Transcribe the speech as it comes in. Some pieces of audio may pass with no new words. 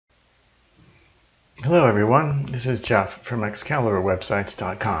Hello everyone, this is Jeff from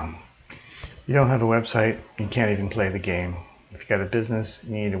ExcaliburWebsites.com. If you don't have a website, you can't even play the game. If you got a business,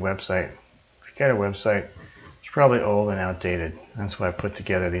 you need a website. If you got a website, it's probably old and outdated. That's why I put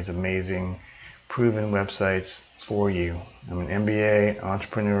together these amazing, proven websites for you. I'm an MBA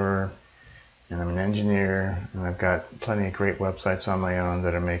entrepreneur, and I'm an engineer, and I've got plenty of great websites on my own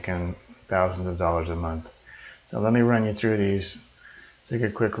that are making thousands of dollars a month. So let me run you through these. Take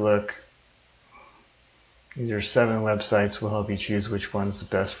a quick look. These are 7 websites. We'll help you choose which one's the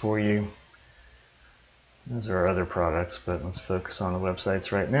best for you. Those are our other products, but let's focus on the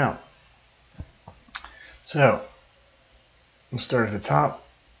websites right now. So, we'll start at the top.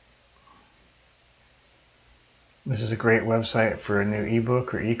 This is a great website for a new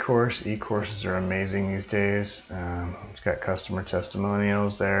ebook or e-course. E-courses are amazing these days. It's got customer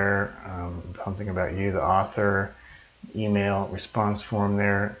testimonials there, something about you, the author, email response form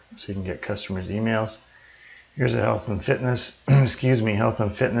there, so you can get customers' emails. Here's a health and fitness, health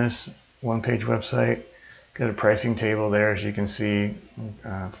and fitness one-page website. Got a pricing table there, as you can see,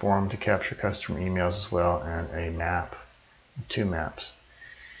 form to capture customer emails as well, and a map, 2 maps.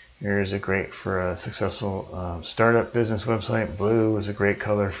 Here's a great for a successful startup business website. Blue is a great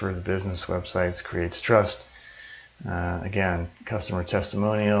color for the business websites, creates trust. Again, customer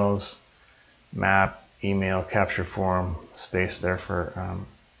testimonials, map, email, capture form, space there for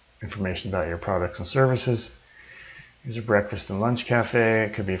information about your products and services. Here's a breakfast and lunch cafe.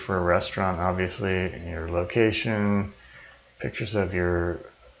 It could be for a restaurant, obviously, your location, pictures of your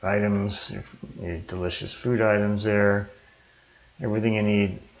items, your delicious food items there. Everything you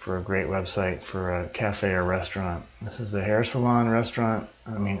need for a great website for a cafe or restaurant. This is a hair salon restaurant.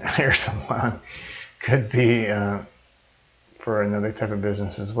 Hair salon could be for another type of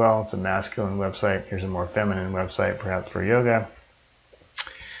business as well. It's a masculine website. Here's a more feminine website, perhaps for yoga.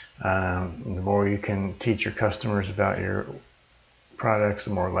 The more you can teach your customers about your products,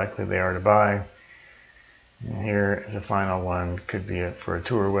 the more likely they are to buy. And here is a final one. Could be for a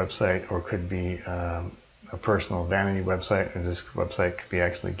tour website, or could be a personal vanity website. And this website could be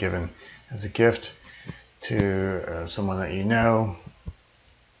actually given as a gift to someone that you know,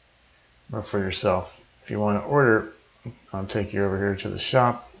 or for yourself. If you want to order, I'll take you over here to the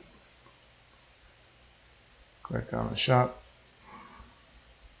shop. Click on the shop.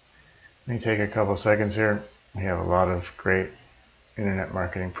 Let me take a couple seconds here. We have a lot of great internet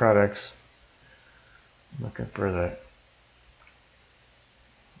marketing products. Looking for the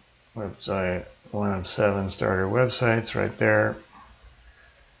website, 1 of 7 starter websites right there.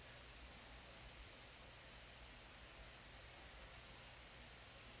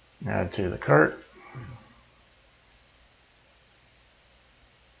 Add to the cart.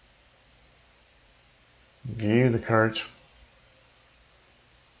 View the cart.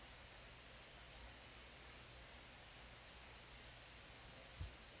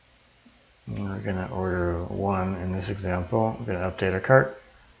 We're going to order 1 in this example. We're going to update our cart.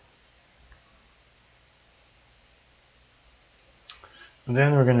 And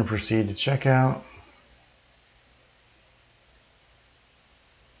then we're going to proceed to checkout.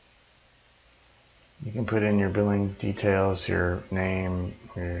 You can put in your billing details, your name,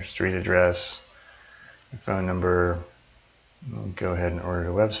 your street address, your phone number. We'll go ahead and order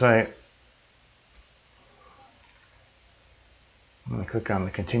the website. I'm going to click on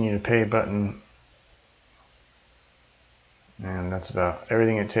the continue to pay button, and that's about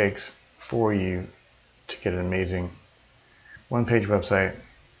everything it takes for you to get an amazing one-page website.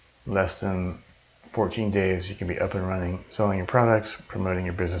 Less than 14 days you can be up and running, selling your products, promoting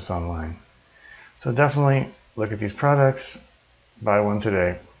your business online. So definitely look at these products, buy one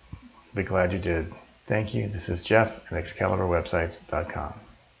today. Be glad you did. Thank you. This is Jeff at ExcaliburWebsites.com.